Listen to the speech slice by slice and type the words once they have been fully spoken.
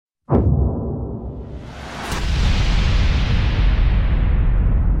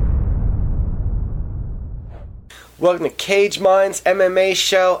Welcome to Cage Minds MMA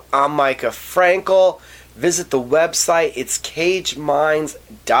show. I'm Micah Frankel. Visit the website. It's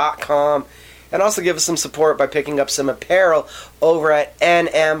cageminds.com. And also give us some support by picking up some apparel over at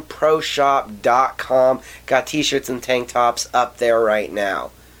nmproshop.com. Got t-shirts and tank tops up there right now.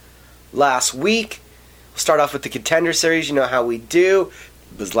 Last week, we'll start off with the Contender Series. You know how we do.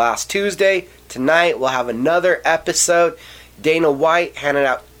 It was last Tuesday. Tonight, we'll have another episode. Dana White handed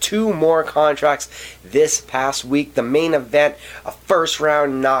out 2 more contracts this past week. The main event, a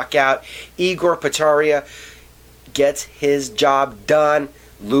first-round knockout. Igor Potaria gets his job done.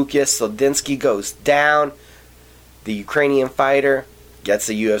 Lucas Soldinsky goes down. The Ukrainian fighter gets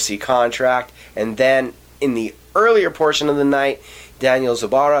a UFC contract. And then in the earlier portion of the night, Daniel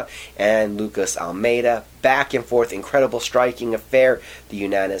Zabara and Lucas Almeida, back and forth, incredible striking affair. The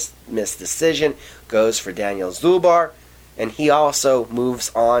unanimous decision goes for Daniel Zubar, and he also moves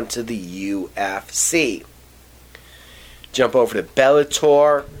on to the UFC. Jump over to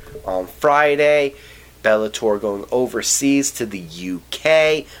Bellator on Friday. Bellator going overseas to the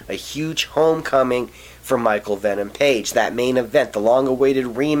UK. A huge homecoming for Michael Venom Page. That main event, the long-awaited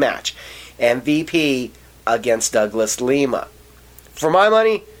rematch. MVP against Douglas Lima. For my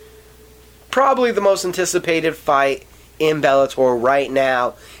money, probably the most anticipated fight in Bellator right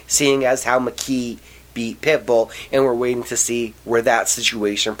now, seeing as how McKee beat Pitbull, and we're waiting to see where that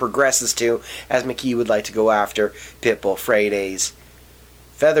situation progresses to, as McKee would like to go after Pitbull Friday's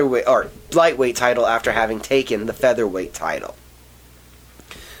featherweight or lightweight title after having taken the featherweight title.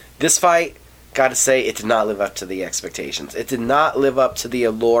 This fight, gotta say, it did not live up to the expectations. It did not live up to the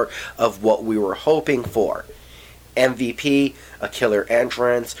allure of what we were hoping for. MVP, a killer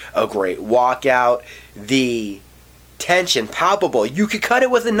entrance, a great walkout, the tension palpable. You could cut it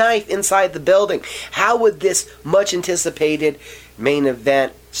with a knife inside the building. How would this much anticipated main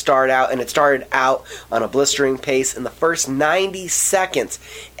event start out? And it started out on a blistering pace. In the first 90 seconds,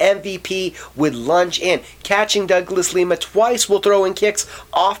 MVP would lunge in, catching Douglas Lima twice while throwing kicks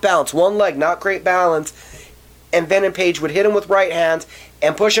off balance. One leg, not great balance. And Venom Page would hit him with right hands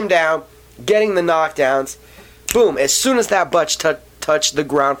and push him down, getting the knockdowns. Boom, as soon as that butt touched the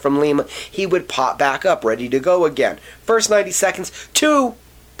ground from Lima, he would pop back up, ready to go again. First 90 seconds, 2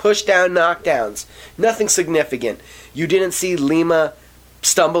 push-down knockdowns. Nothing significant. You didn't see Lima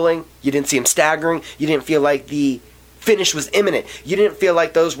stumbling. You didn't see him staggering. You didn't feel like the finish was imminent. You didn't feel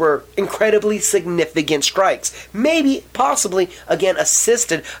like those were incredibly significant strikes. Maybe, possibly, again,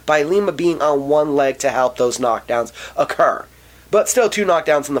 assisted by Lima being on one leg to help those knockdowns occur. But still 2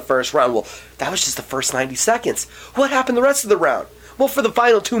 knockdowns in the first round. Well, that was just the first 90 seconds. What happened the rest of the round? Well, for the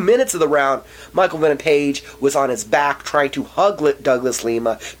final 2 minutes of the round, Michael Venom Page was on his back trying to hug Douglas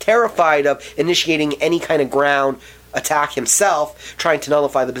Lima, terrified of initiating any kind of ground attack himself, trying to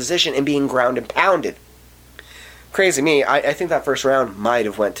nullify the position and being ground and pounded. Crazy me, I think that first round might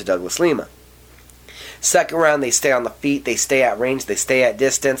have went to Douglas Lima. Second round, they stay on the feet, they stay at range, they stay at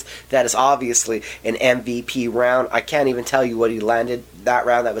distance. That is obviously an MVP round. I can't even tell you what he landed that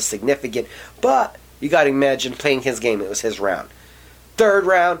round. That was significant. But you got to imagine playing his game. It was his round. Third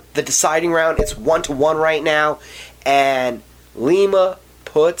round, the deciding round, it's 1-1 right now. And Lima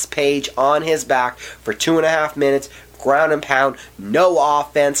puts Page on his back for 2.5 minutes. Ground and pound, no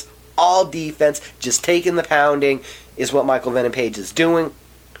offense, all defense, just taking the pounding is what Michael Venom Page is doing.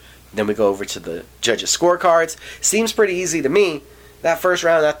 Then we go over to the judges' scorecards. Seems pretty easy to me. That first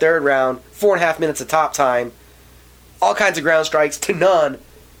round, that third round, 4.5 minutes of top time. All kinds of ground strikes to none.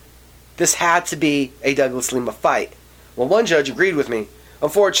 This had to be a Douglas Lima fight. Well, one judge agreed with me.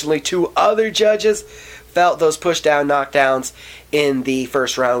 Unfortunately, 2 other judges felt those push-down knockdowns in the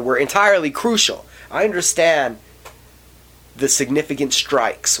first round were entirely crucial. I understand the significant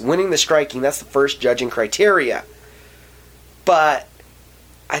strikes. Winning the striking, that's the first judging criteria. But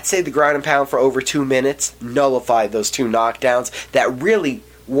I'd say the ground and pound for over 2 minutes nullified those 2 knockdowns that really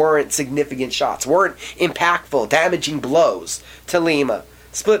weren't significant shots, weren't impactful, damaging blows to Lima.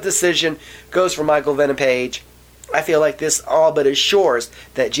 Split decision goes for Michael Venom Page. I feel like this all but assures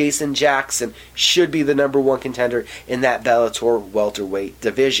that Jason Jackson should be the number 1 contender in that Bellator welterweight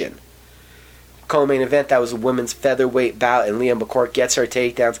division. Co-main event, that was a women's featherweight bout, and Leah McCourt gets her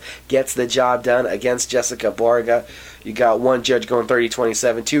takedowns, gets the job done against Jessica Borga. You got one judge going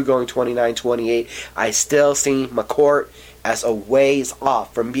 30-27, 2 going 29-28. I still see McCourt as a ways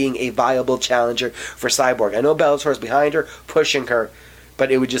off from being a viable challenger for Cyborg. I know Bellator's behind her, pushing her,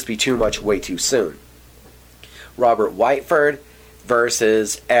 but it would just be too much way too soon. Robert Whiteford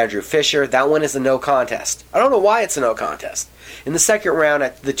versus Andrew Fisher. That one is a no contest. I don't know why it's a no contest. In the second round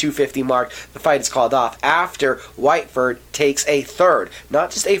at the 250 mark, the fight is called off after Whiteford takes a third,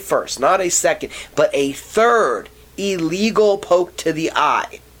 not just a first, not a second, but a third illegal poke to the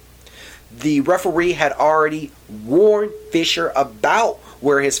eye. The referee had already warned Fisher about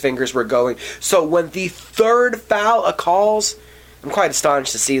where his fingers were going. So when the third foul calls, I'm quite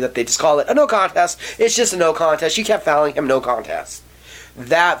astonished to see that they just call it a no contest. It's just a no contest. You kept fouling him, no contest.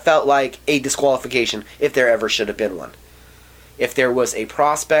 That felt like a disqualification if there ever should have been one. If there was a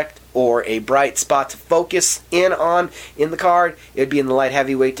prospect or a bright spot to focus in on in the card, it would be in the light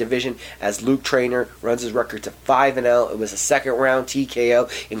heavyweight division as Luke Traynor runs his record to 5-0. It was a second round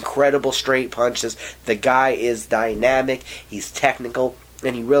TKO, incredible straight punches. The guy is dynamic, he's technical,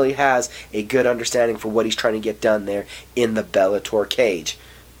 and he really has a good understanding for what he's trying to get done there in the Bellator cage.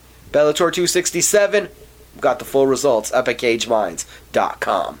 Bellator 267, got the full results up at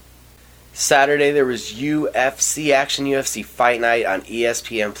cageminds.com. Saturday there was UFC action, UFC Fight Night on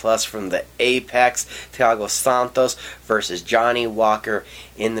ESPN Plus from the Apex. Thiago Santos versus Johnny Walker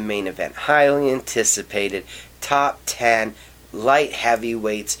in the main event. Highly anticipated top 10 light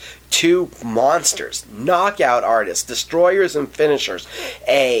heavyweights. Two monsters, knockout artists, destroyers and finishers.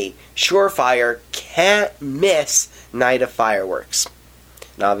 A surefire, can't miss night of fireworks.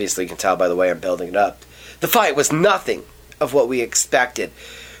 And obviously you can tell by the way I'm building it up. The fight was nothing of what we expected.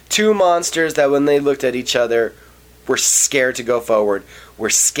 Two monsters that when they looked at each other were scared to go forward, were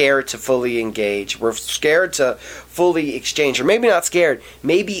scared to fully engage, were scared to fully exchange, or maybe not scared,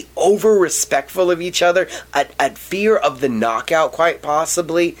 maybe over-respectful of each other, at fear of the knockout quite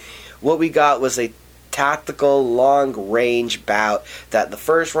possibly. What we got was a tactical, long-range bout that the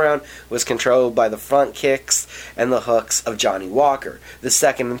first round was controlled by the front kicks and the hooks of Johnny Walker. The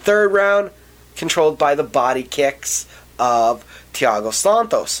second and third round controlled by the body kicks of Thiago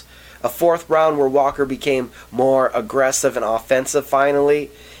Santos. A fourth round where Walker became more aggressive and offensive finally.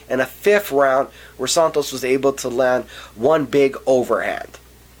 And a fifth round where Santos was able to land one big overhand.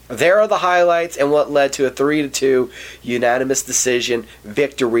 There are the highlights and what led to a 3-2 unanimous decision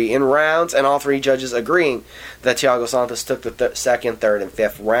victory in rounds, and all three judges agreeing that Thiago Santos took the second, third, and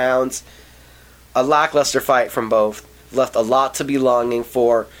fifth rounds. A lackluster fight from both. Left a lot to be longing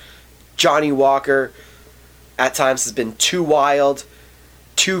for. Johnny Walker at times has been too wild,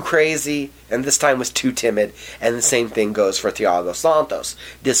 too crazy, and this time was too timid. And the same thing goes for Thiago Santos,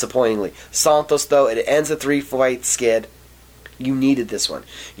 disappointingly. Santos, though, it ends a 3-fight skid. You needed this one.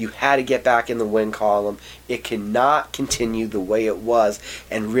 You had to get back in the win column. It cannot continue the way it was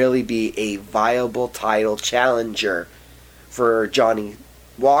and really be a viable title challenger for Johnny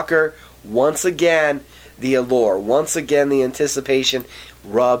Walker. Once again, the allure, once again, the anticipation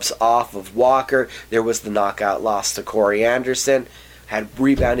rubs off of Walker. There was the knockout loss to Corey Anderson. Had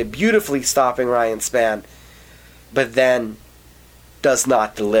rebounded beautifully, stopping Ryan Spann, but then does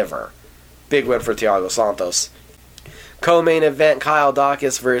not deliver. Big win for Thiago Santos. Co-main event, Kyle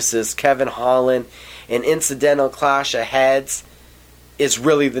Dawkins versus Kevin Holland. An incidental clash of heads is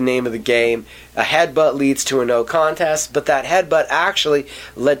really the name of the game. A headbutt leads to a no contest, but that headbutt actually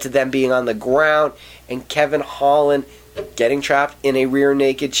led to them being on the ground and Kevin Holland getting trapped in a rear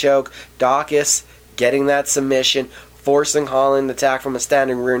naked choke. Dawkins getting that submission, forcing Holland to attack from a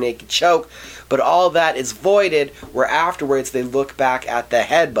standing rear naked choke. But all that is voided where afterwards they look back at the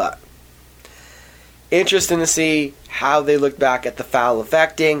headbutt. Interesting to see how they look back at the foul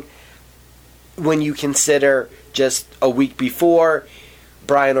affecting when you consider just a week before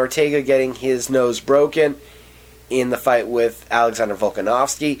Brian Ortega getting his nose broken in the fight with Alexander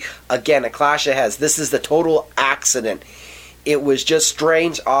Volkanovski. Again, a clash of heads. This is the total accident. It was just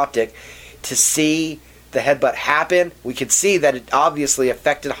strange optic to see the headbutt happen. We could see that it obviously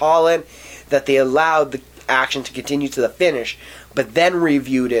affected Holland, that they allowed the action to continue to the finish, but then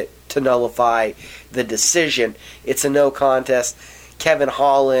reviewed it to nullify the decision. It's a no contest. Kevin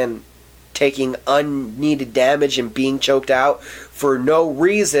Holland taking unneeded damage and being choked out for no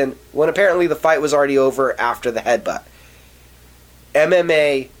reason when apparently the fight was already over after the headbutt.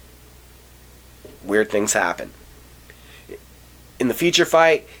 MMA, weird things happen. In the feature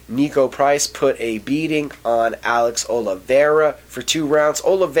fight, Nico Price put a beating on Alex Oliveira for 2 rounds.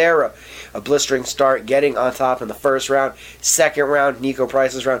 Oliveira, a blistering start, getting on top in the first round. Second round, Nico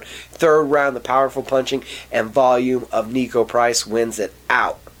Price's round. Third round, the powerful punching and volume of Nico Price wins it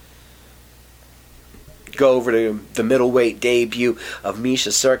out. Go over to the middleweight debut of Misha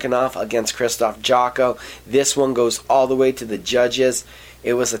Serkinov against Krzysztof Jotko. This one goes all the way to the judges.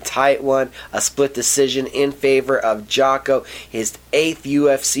 It was a tight one, a split decision in favor of Jotko, his 8th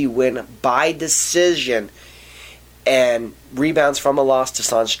UFC win by decision, and rebounds from a loss to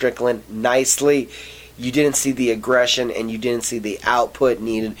Sean Strickland nicely. You didn't see the aggression and you didn't see the output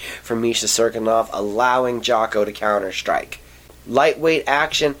needed from Misha Serkinov, allowing Jotko to counter-strike. Lightweight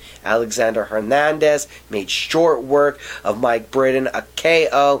action, Alexander Hernandez made short work of Mike Britton, a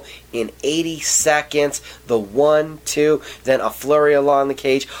KO in 80 seconds. The 1-2, then a flurry along the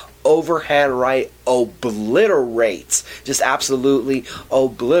cage. Overhand right obliterates, just absolutely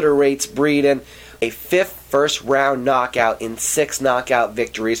obliterates Britton. A fifth first round knockout in 6 knockout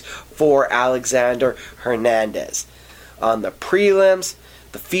victories for Alexander Hernandez. On the prelims,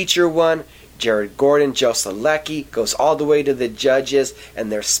 the feature one, Jared Gordon, Joe Selecki goes all the way to the judges,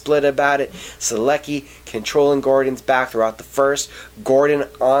 and they're split about it. Selecki controlling Gordon's back throughout the first, Gordon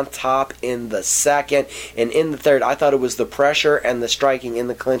on top in the second, and in the third, I thought it was the pressure and the striking in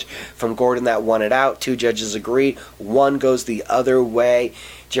the clinch from Gordon that won it out. 2 judges agreed. 1 goes the other way.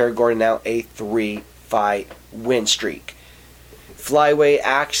 Jared Gordon now a 3-fight win streak. Flyweight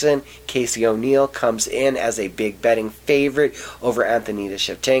action, Casey O'Neill comes in as a big betting favorite over Antonina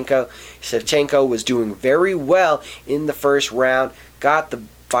Shevchenko. Shevchenko was doing very well in the first round, got the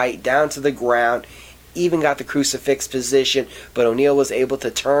fight down to the ground, even got the crucifix position, but O'Neill was able to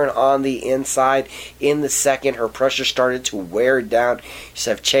turn on the inside in the second. Her pressure started to wear down.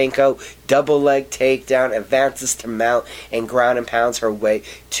 Shevchenko, double leg takedown, advances to mount, and ground and pounds her way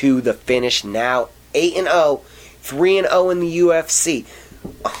to the finish. Now 8-0. 3-0 in the UFC.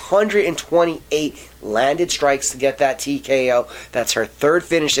 128 landed strikes to get that TKO. That's her 3rd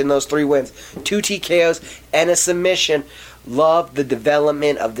finish in those 3 wins. 2 TKOs and a submission. Love the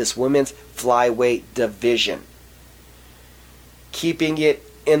development of this women's flyweight division. Keeping it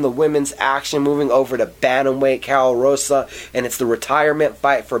in the women's action, moving over to bantamweight, Carol Rosa, and it's the retirement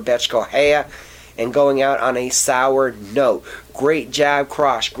fight for Bethe Correia. And going out on a sour note. Great jab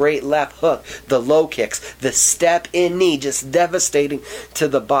cross, great left hook, the low kicks, the step in knee, just devastating to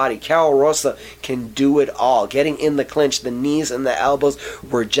the body. Carol Rosa can do it all. Getting in the clinch, the knees and the elbows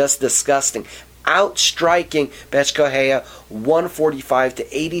were just disgusting. Outstriking Bethe Correia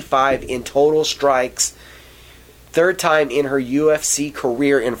 145-85 in total strikes. 3rd time in her UFC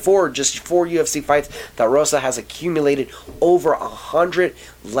career, in just four UFC fights, that Rosa has accumulated over 100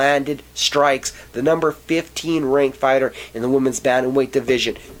 landed strikes. The number 15 ranked fighter in the women's bantamweight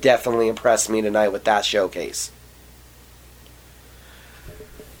division definitely impressed me tonight with that showcase.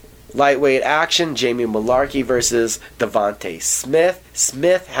 Lightweight action, Jamie Mullarkey versus Devontae Smith.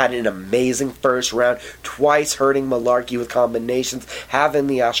 Smith had an amazing first round, twice hurting Mullarkey with combinations, having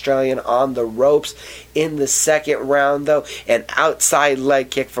the Australian on the ropes. In the second round, though, an outside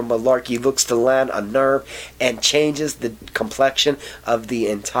leg kick from Mullarkey looks to land a nerve and changes the complexion of the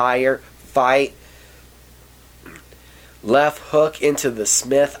entire fight. Left hook into the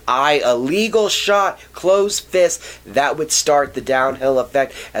Smith eye, a legal shot, closed fist, that would start the downhill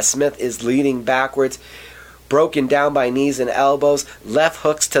effect as Smith is leading backwards, broken down by knees and elbows, left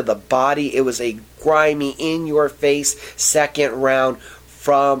hooks to the body. It was a grimy, in-your-face second round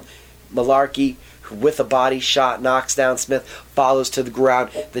from Mullarkey, who with a body shot knocks down Smith, follows to the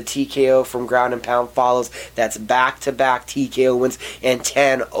ground. The TKO from ground and pound follows. That's back-to-back TKO wins and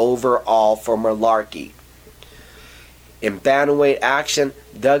 10 overall for Mullarkey. In bantamweight action,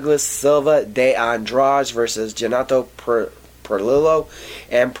 Douglas Silva de Andrade versus Renato Perillo.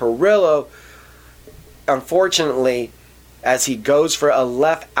 And Perillo, unfortunately, as he goes for a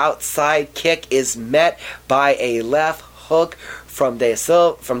left outside kick, is met by a left hook from De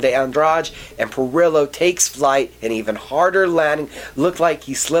Andrade, and Perillo takes flight, and even harder landing. Looked like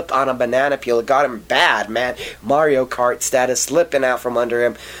he slipped on a banana peel. It got him bad, man. Mario Kart status slipping out from under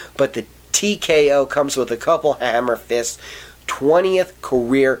him. But the TKO comes with a couple hammer fists. 20th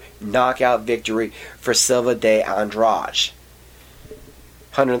career knockout victory for Silva de Andrade.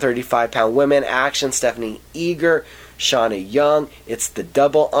 135-pound women action, Stephanie Eager, Shauna Young. It's the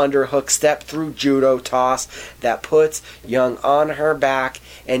double underhook step through judo toss that puts Young on her back,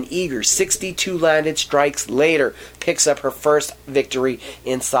 and Eager, 62 landed strikes later, picks up her first victory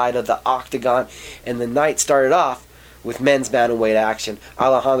inside of the octagon. And the night started off with men's bantamweight action,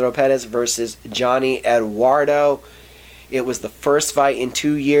 Alejandro Perez versus Johnny Eduardo. It was the first fight in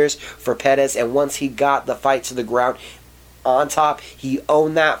 2 years for Perez, and once he got the fight to the ground on top, he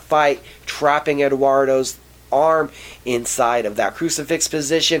owned that fight, trapping Eduardo's arm inside of that crucifix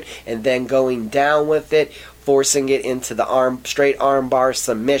position and then going down with it, forcing it into the straight arm bar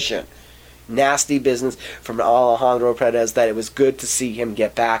submission. Nasty business from Alejandro Perez that it was good to see him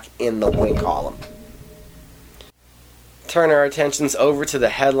get back in the win column. Turn our attentions over to the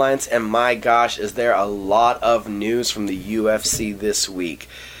headlines, and my gosh, is there a lot of news from the UFC this week.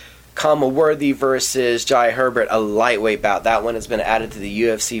 Kama Worthy versus Jai Herbert, a lightweight bout. That one has been added to the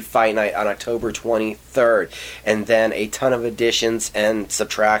UFC Fight Night on October 23rd. And then a ton of additions and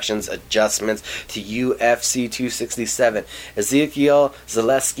subtractions, adjustments to UFC 267. Ezekiel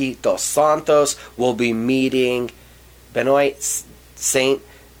Zaleski dos Santos will be meeting Benoit St.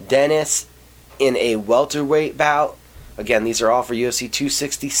 Denis in a welterweight bout. Again, these are all for UFC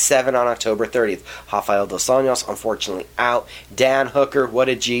 267 on October 30th. Rafael dos Anjos, unfortunately, out. Dan Hooker, what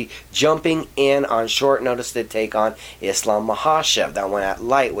a G, jumping in on short notice to take on Islam Makhachev. That one at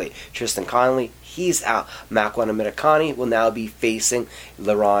lightweight. Tristan Connolly, he's out. Makwan Midakani will now be facing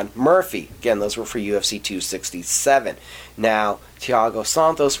Leron Murphy. Again, those were for UFC 267. Now, Thiago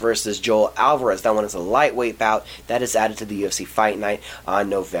Santos versus Joel Alvarez. That one is a lightweight bout. That is added to the UFC Fight Night on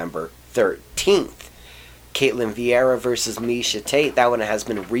November 13th. Caitlin Vieira versus Miesha Tate. That one has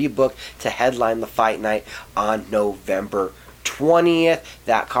been rebooked to headline the Fight Night on November 20th.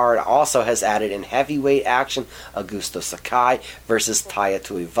 That card also has added in heavyweight action Augusto Sakai versus Taya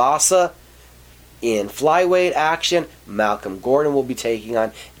Tuivasa. In flyweight action, Malcolm Gordon will be taking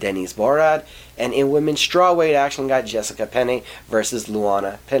on Denise Borad. And in women's strawweight action, got Jessica Penne versus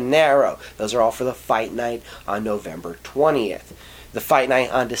Luana Pinheiro. Those are all for the Fight Night on November 20th. The Fight Night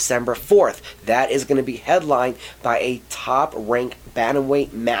on December 4th. That is going to be headlined by a top-ranked bantamweight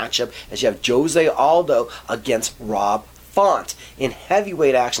matchup as you have Jose Aldo against Rob Font. In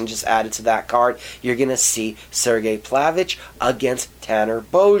heavyweight action just added to that card, you're going to see Sergey Plavich against Tanner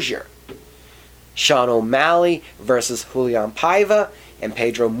Bozier. Sean O'Malley versus Julian Paiva, and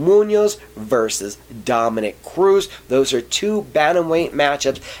Pedro Munoz versus Dominic Cruz. Those are two bantamweight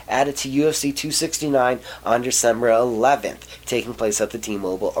matchups added to UFC 269 on December 11th, taking place at the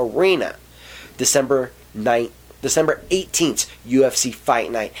T-Mobile Arena. December 18th, UFC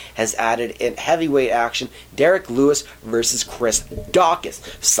Fight Night has added in heavyweight action Derek Lewis versus Chris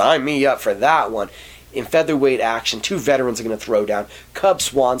Daukaus. Sign me up for that one. In featherweight action, two veterans are going to throw down. Cub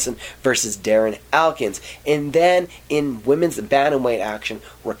Swanson versus Darren Elkins. And then in women's bantamweight action,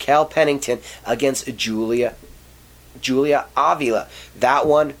 Raquel Pennington against Julia Avila. That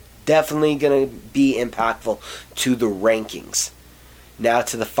one definitely going to be impactful to the rankings. Now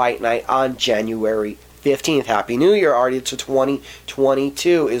to the Fight Night on January 15th. Happy New Year, already to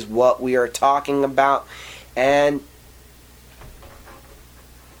 2022 is what we are talking about. And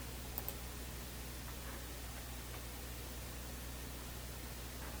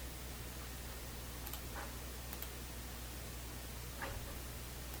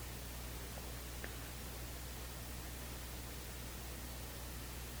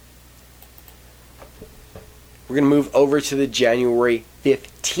we're going to move over to the January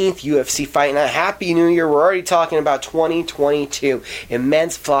 15th UFC Fight Night. Happy New Year. We're already talking about 2022. In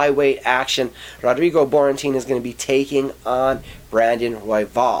men's flyweight action, Rodrigo Borentin is going to be taking on Brandon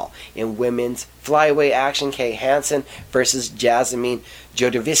Royval. In women's flyweight action, Kay Hansen versus Jasmine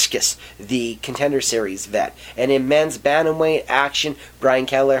Jodovicius, the Contender Series vet. And in men's bantamweight action, Brian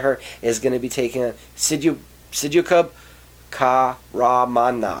Kelleher is going to be taking on Sidyukub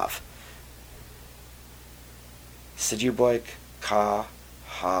Karamanov. Sidyubek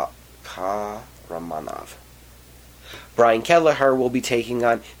Karamanov. Brian Kelleher will be taking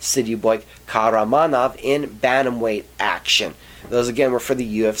on Sidyubek Karamanov in bantamweight action. Those again were for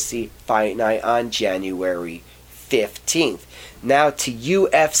the UFC Fight Night on January 15th. Now to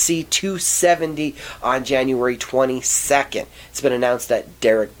UFC 270 on January 22nd. It's been announced that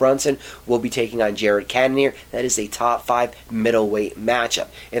Derek Brunson will be taking on Jared Cannonier. That is a top 5 middleweight matchup.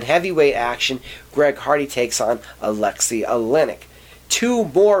 In heavyweight action, Greg Hardy takes on Alexei Oleinik. Two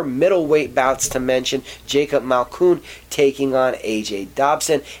more middleweight bouts to mention. Jacob Malkoun taking on AJ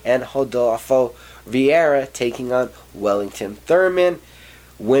Dobson, and Rodolfo Vieira taking on Wellington Thurman.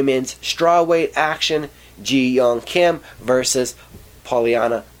 Women's strawweight action, Ji Young Kim versus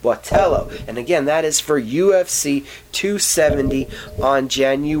Poliana Botello. And again, that is for UFC 270 on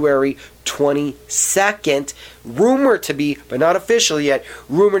January 22nd. Rumored to be, but not official yet,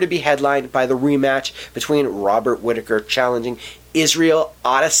 rumored to be headlined by the rematch between Robert Whittaker challenging Israel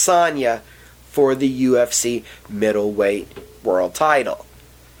Adesanya for the UFC middleweight world title.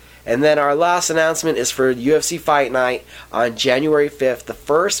 And then our last announcement is for UFC Fight Night on January 5th. The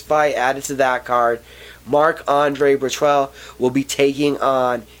first fight added to that card, Marc-Andre Bertrell will be taking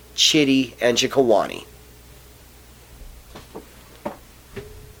on Chidi Njokuani.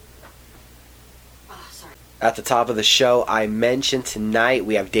 At the top of the show, I mentioned tonight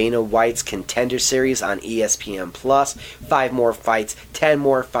we have Dana White's Contender Series on ESPN+. 5 more fights, 10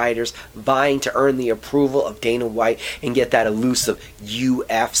 more fighters vying to earn the approval of Dana White and get that elusive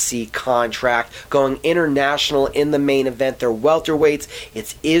UFC contract. Going international in the main event, they're welterweights.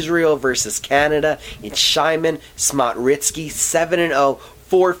 It's Israel versus Canada. It's Shimon Smotritsky, 7-0.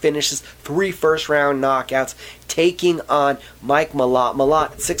 4 finishes, 3 first-round knockouts, taking on Mike Malott.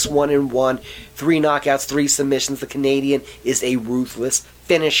 Malott, 6-1-1, 3 knockouts, 3 submissions. The Canadian is a ruthless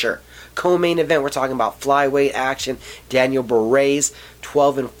finisher. Co-main event, we're talking about flyweight action. Daniel Berrez,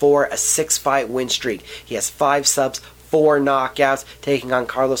 12-4, a 6-fight win streak. He has 5 subs, 4 knockouts, taking on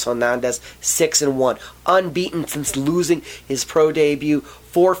Carlos Hernandez, 6-1. Unbeaten since losing his pro debut.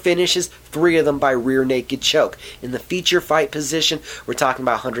 4 finishes, 3 of them by rear naked choke. In the feature fight position, we're talking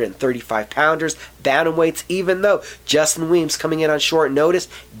about 135-pounders, bantamweights, even though Justin Weems, coming in on short notice,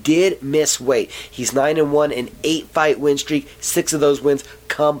 did miss weight. He's 9-1, an 8-fight win streak. 6 of those wins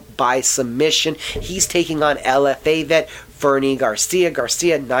come by submission. He's taking on LFA vet Fernie Garcia.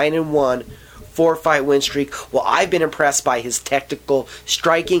 Garcia, 9-1. 4-fight win streak. Well, I've been impressed by his technical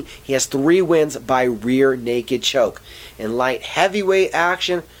striking. He has 3 wins by rear naked choke. In light heavyweight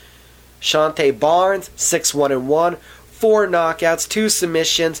action, Shante Barnes, 6-1-1, 4 knockouts, 2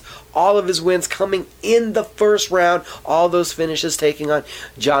 submissions. All of his wins coming in the first round. All those finishes taking on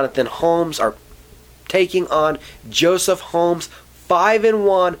Jonathan Holmes, or taking on Joseph Holmes,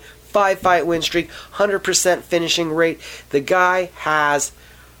 5-1, 5-fight win streak, 100% finishing rate. The guy has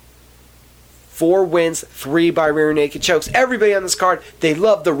 4 wins, 3 by rear naked chokes. Everybody on this card, they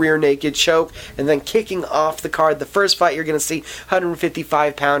love the rear naked choke. And then kicking off the card, the first fight you're going to see,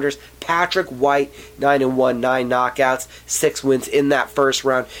 155-pounders, Patrick White, 9-1, 9 knockouts, 6 wins in that first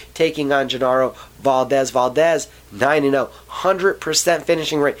round, taking on Genaro Valdez. Valdez, 9-0, 100%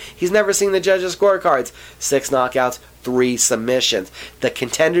 finishing rate. He's never seen the judges' scorecards. 6 knockouts, 3 submissions. The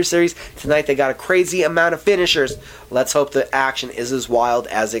Contender Series, tonight they got a crazy amount of finishers. Let's hope the action is as wild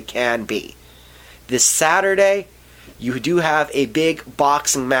as it can be. This Saturday, you do have a big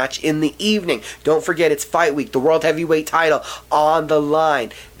boxing match in the evening. Don't forget, it's Fight Week, the World Heavyweight title on the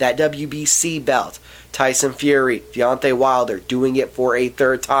line. That WBC belt. Tyson Fury, Deontay Wilder, doing it for a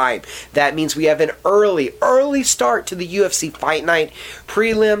 3rd time. That means we have an early start to the UFC Fight Night.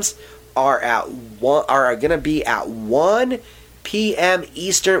 Prelims are going to be at 1 p.m.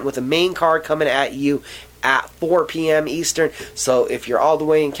 Eastern, with the main card coming at you at 4 p.m. Eastern. So if you're all the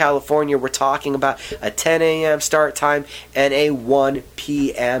way in California, we're talking about a 10 a.m. start time and a 1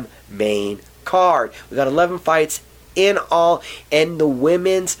 p.m. main card. We got 11 fights in all, and the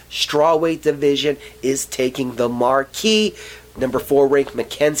women's strawweight division is taking the marquee. Number 4 ranked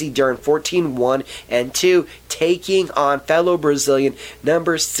Mackenzie Dern, 14-1-2, taking on fellow Brazilian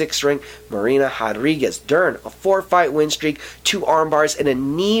number 6 ranked Marina Rodriguez. Dern, a 4-fight win streak, 2 arm bars and a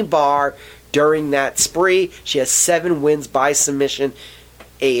knee bar during that spree. She has 7 wins by submission.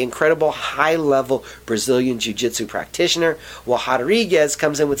 An incredible high-level Brazilian Jiu-Jitsu practitioner. While Rodriguez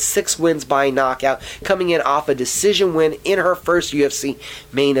comes in with 6 wins by knockout, coming in off a decision win in her first UFC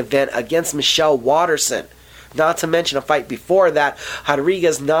main event against Michelle Watterson. Not to mention a fight before that,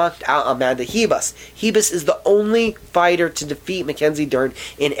 Rodriguez knocked out Amanda Ribas. Ribas is the only fighter to defeat Mackenzie Dern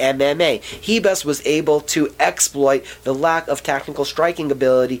in MMA. Ribas was able to exploit the lack of technical striking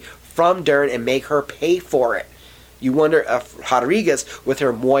ability from Dern and make her pay for it. You wonder if Rodriguez, with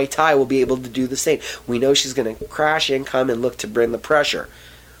her Muay Thai, will be able to do the same. We know she's going to crash in, come and look to bring the pressure.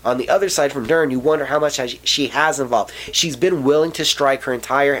 On the other side from Dern, you wonder how much she has involved. She's been willing to strike her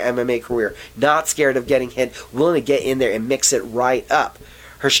entire MMA career, not scared of getting hit, willing to get in there and mix it right up.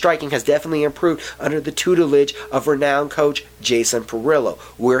 Her striking has definitely improved under the tutelage of renowned coach Jason Perillo.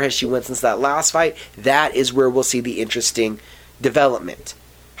 Where has she went since that last fight? That is where we'll see the interesting development.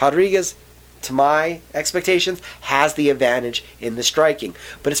 Rodriguez, to my expectations, has the advantage in the striking,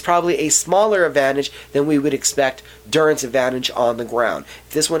 but it's probably a smaller advantage than we would expect Dern's advantage on the ground.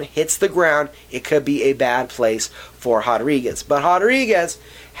 If this one hits the ground, it could be a bad place for Rodriguez. But Rodriguez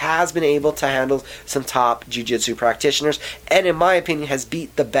has been able to handle some top jiu-jitsu practitioners, and in my opinion has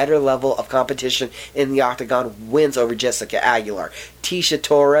beat the better level of competition in the octagon, wins over Jessica Aguilar, Tisha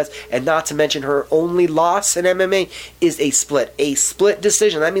Torres, and not to mention her only loss in MMA is a split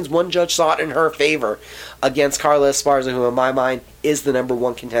decision. That means one judge saw it in her favor against Carla Esparza, who in my mind is the number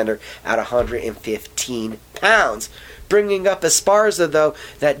 1 contender at 115 pounds. Bringing up Esparza, though,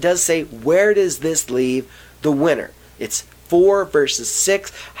 that does say, where does this leave the winner? It's 4 versus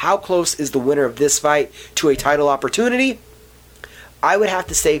 6. How close is the winner of this fight to a title opportunity? I would have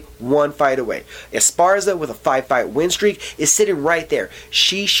to say one fight away. Esparza, with a 5-fight win streak, is sitting right there.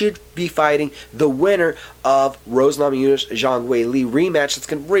 She should be fighting the winner of Rose Namajunas Zhang Weili rematch that's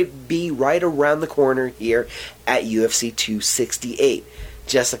going to be right around the corner here at UFC 268.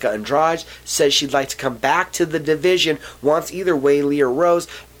 Jessica Andrade says she'd like to come back to the division, wants either Weili or Rose,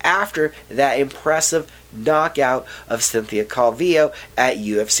 after that impressive knockout of Cynthia Calvillo at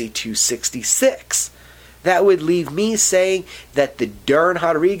UFC 266. That would leave me saying that the Dern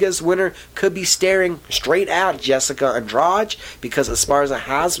Rodriguez winner could be staring straight at Jessica Andrade because Esparza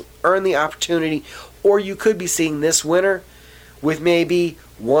has earned the opportunity, or you could be seeing this winner with maybe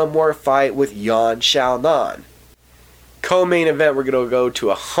one more fight with Yan Xiaonan. Co-main event, we're going to go to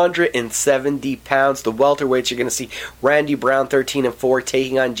 170 pounds. The welterweights, you're going to see Randy Brown 13-4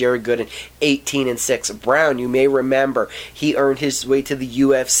 taking on Jared Gooden 18-6. Brown, you may remember, he earned his way to the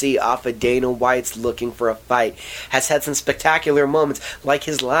UFC off of Dana White's Looking for a Fight. Has had some spectacular moments, like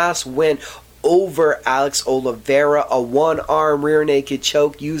his last win over Alex Oliveira, a one-arm rear naked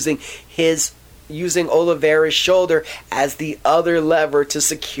choke using Oliveira's shoulder as the other lever to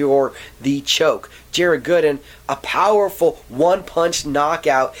secure the choke. Jared Gooden, a powerful one-punch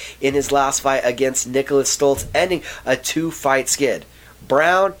knockout in his last fight against Nicholas Stoltz, ending a 2-fight skid.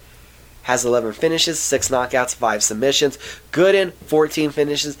 Brown has 11 finishes, 6 knockouts, 5 submissions. Gooden, 14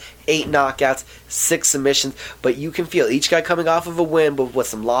 finishes, 8 knockouts, 6 submissions. But you can feel each guy coming off of a win, but with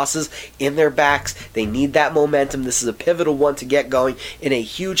some losses in their backs. They need that momentum. This is a pivotal one to get going in a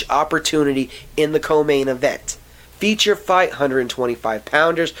huge opportunity in the co-main event. Feature fight,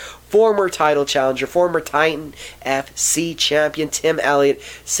 125-pounders. Former title challenger, former Titan FC champion Tim Elliott,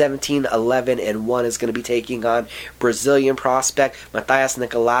 17-11-1, is going to be taking on Brazilian prospect Matheus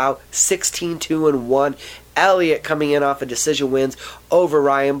Nicolau, 16-2-1. Elliott coming in off of decision wins over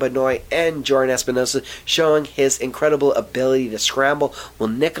Ryan Benoit and Jordan Espinosa, showing his incredible ability to scramble. Well,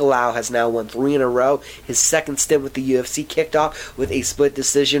 Nicolau has now won 3 in a row. His second stint with the UFC kicked off with a split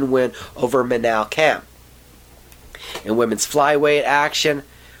decision win over Manal Kam. In women's flyweight action,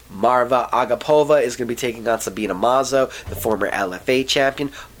 Marva Agapova is going to be taking on Sabina Mazo, the former LFA champion.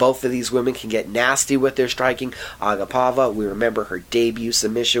 Both of these women can get nasty with their striking. Agapova, we remember her debut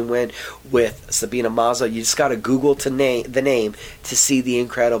submission win with Sabina Mazo. You just got to Google the name to see the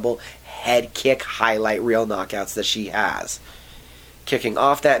incredible head kick highlight reel knockouts that she has. Kicking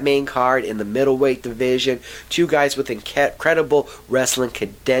off that main card in the middleweight division, 2 guys with incredible wrestling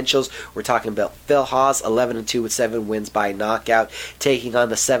credentials. We're talking about Phil Hawes, 11-2 with 7 wins by knockout, taking on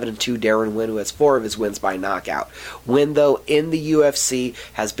the 7-2 Darren Wynn, who has 4 of his wins by knockout. Wynn, though, in the UFC,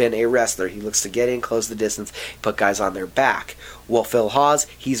 has been a wrestler. He looks to get in, close the distance, put guys on their back. Well, Phil Hawes,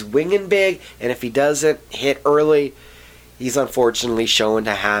 he's winging big, and if he doesn't hit early, he's unfortunately shown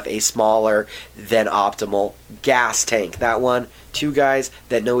to have a smaller than optimal gas tank. That one, 2 guys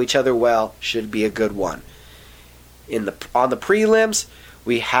that know each other well, should be a good one. On the prelims,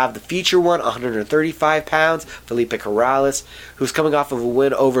 we have the feature one, 135 pounds, Felipe Corrales, who's coming off of a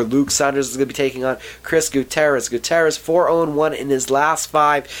win over Luke Saunders, is going to be taking on Chris Gutierrez. Gutierrez 4-1 in his last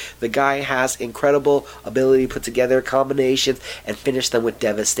 5. The guy has incredible ability to put together combinations and finish them with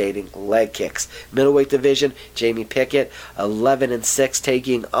devastating leg kicks. Middleweight division, Jamie Pickett, 11-6,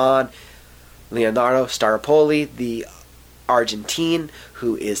 taking on Leonardo Staropoli, the Argentine,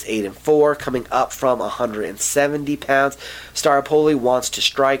 who is 8-4, coming up from 170 pounds. Staropoli wants to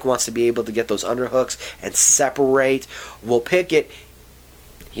strike, wants to be able to get those underhooks and separate. Will Pickett,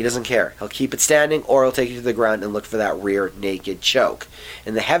 he doesn't care. He'll keep it standing, or he'll take it to the ground and look for that rear naked choke.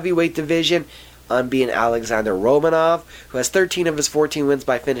 In the heavyweight division, unbeaten Alexander Romanov, who has 13 of his 14 wins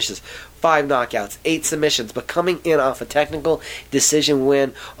by finishes, 5 knockouts, 8 submissions, but coming in off a technical decision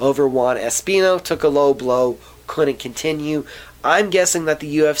win over Juan Espino, took a low blow, couldn't continue. I'm guessing that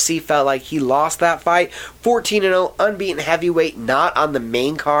the UFC felt like he lost that fight. 14-0, unbeaten heavyweight, not on the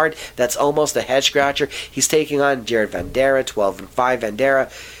main card. That's almost a head scratcher. He's taking on Jared Vanderaa, 12-5 Vanderaa,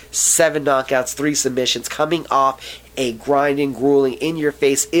 7 knockouts, 3 submissions, coming off a grinding, grueling,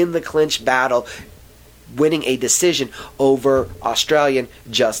 in-your-face, in the clinch battle, winning a decision over Australian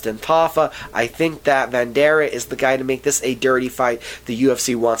Justin Tafa. I think that Vanderaa is the guy to make this a dirty fight. The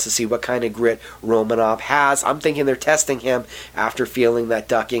UFC wants to see what kind of grit Romanov has. I'm thinking they're testing him after feeling that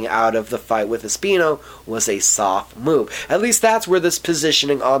ducking out of the fight with Espino was a soft move. At least that's where this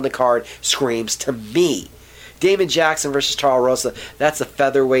positioning on the card screams to me. Damon Jackson versus Taro Rosa, that's a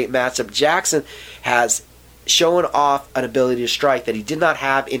featherweight matchup. Jackson has showing off an ability to strike that he did not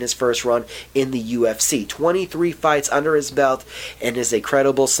have in his first run in the UFC. 23 fights under his belt and is a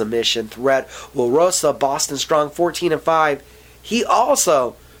credible submission threat. Well, Rosa, Boston Strong, 14-5. He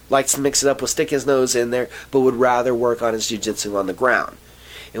also likes to mix it up, will stick his nose in there, but would rather work on his jiu-jitsu on the ground.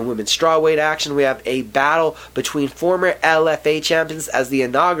 In women's strawweight action, we have a battle between former LFA champions as the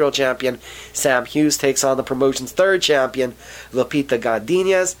inaugural champion. Sam Hughes takes on the promotion's third champion, Lupita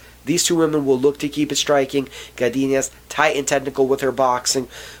Godinez. These two women will look to keep it striking. Godinez, tight and technical with her boxing,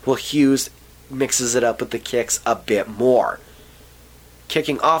 while Hughes mixes it up with the kicks a bit more.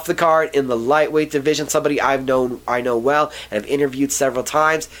 Kicking off the card in the lightweight division, somebody I know well and have interviewed several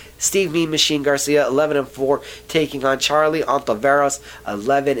times, Steve Mean Machine Garcia, 11-4, taking on Charlie Ontiveros,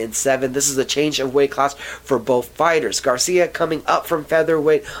 11-7. This is a change of weight class for both fighters. Garcia coming up from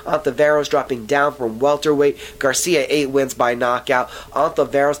featherweight, Ontiveros dropping down from welterweight. Garcia 8 wins by knockout.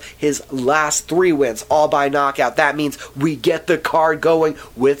 Ontiveros, his last 3 wins, all by knockout. That means we get the card going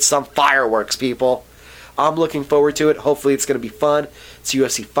with some fireworks, people. I'm looking forward to it. Hopefully it's going to be fun. It's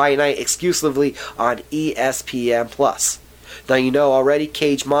UFC Fight Night exclusively on ESPN+. Now you know already,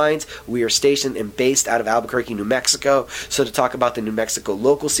 Cage Minds, we are stationed and based out of Albuquerque, New Mexico. So to talk about the New Mexico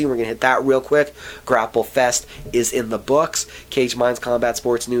local scene, we're going to hit that real quick. Grapple Fest is in the books. Cage Minds Combat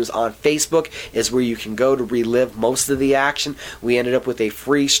Sports News on Facebook is where you can go to relive most of the action. We ended up with a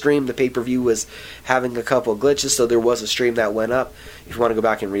free stream. The pay-per-view was having a couple of glitches, so there was a stream that went up. If you want to go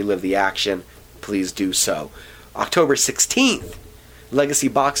back and relive the action, please do so. October 16th, Legacy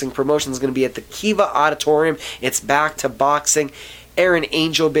Boxing Promotion is going to be at the Kiva Auditorium. It's back to boxing. Aaron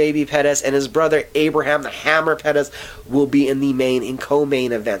Angel Baby Pettis and his brother Abraham the Hammer Pettis will be in the main and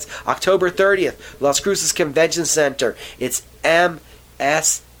co-main events. October 30th, Las Cruces Convention Center. It's MSFT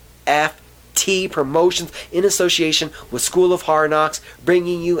Promotions in association with School of Hard Knocks,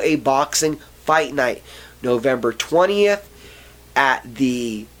 bringing you a boxing fight night. November 20th, at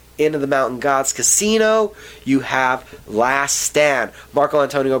the Inn of the Mountain Gods Casino, you have Last Stand. Marco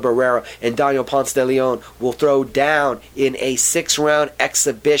Antonio Barrera and Daniel Ponce de Leon will throw down in a 6-round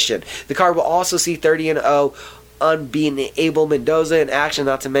exhibition. The card will also see 30-0 unbeaten Abel Mendoza in action,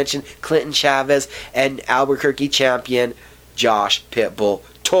 not to mention Clinton Chavez and Albuquerque champion Josh Pitbull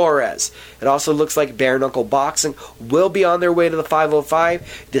Torres. It also looks like Bare Knuckle Boxing will be on their way to the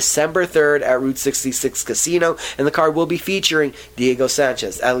 505 December 3rd at Route 66 Casino, and the card will be featuring Diego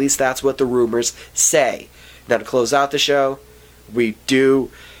Sanchez. At least that's what the rumors say. Now to close out the show, we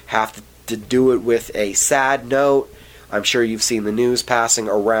do have to do it with a sad note. I'm sure you've seen the news passing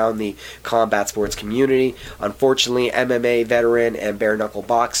around the combat sports community. Unfortunately, MMA veteran and bare knuckle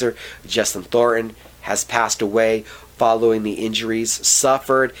boxer Justin Thornton has passed away following the injuries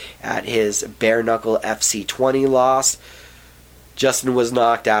suffered at his bare knuckle FC20 loss. Justin was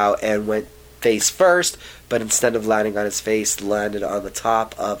knocked out and went face first, but instead of landing on his face, landed on the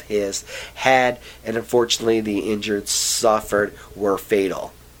top of his head, and unfortunately the injuries suffered were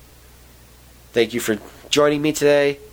fatal. Thank you for joining me today.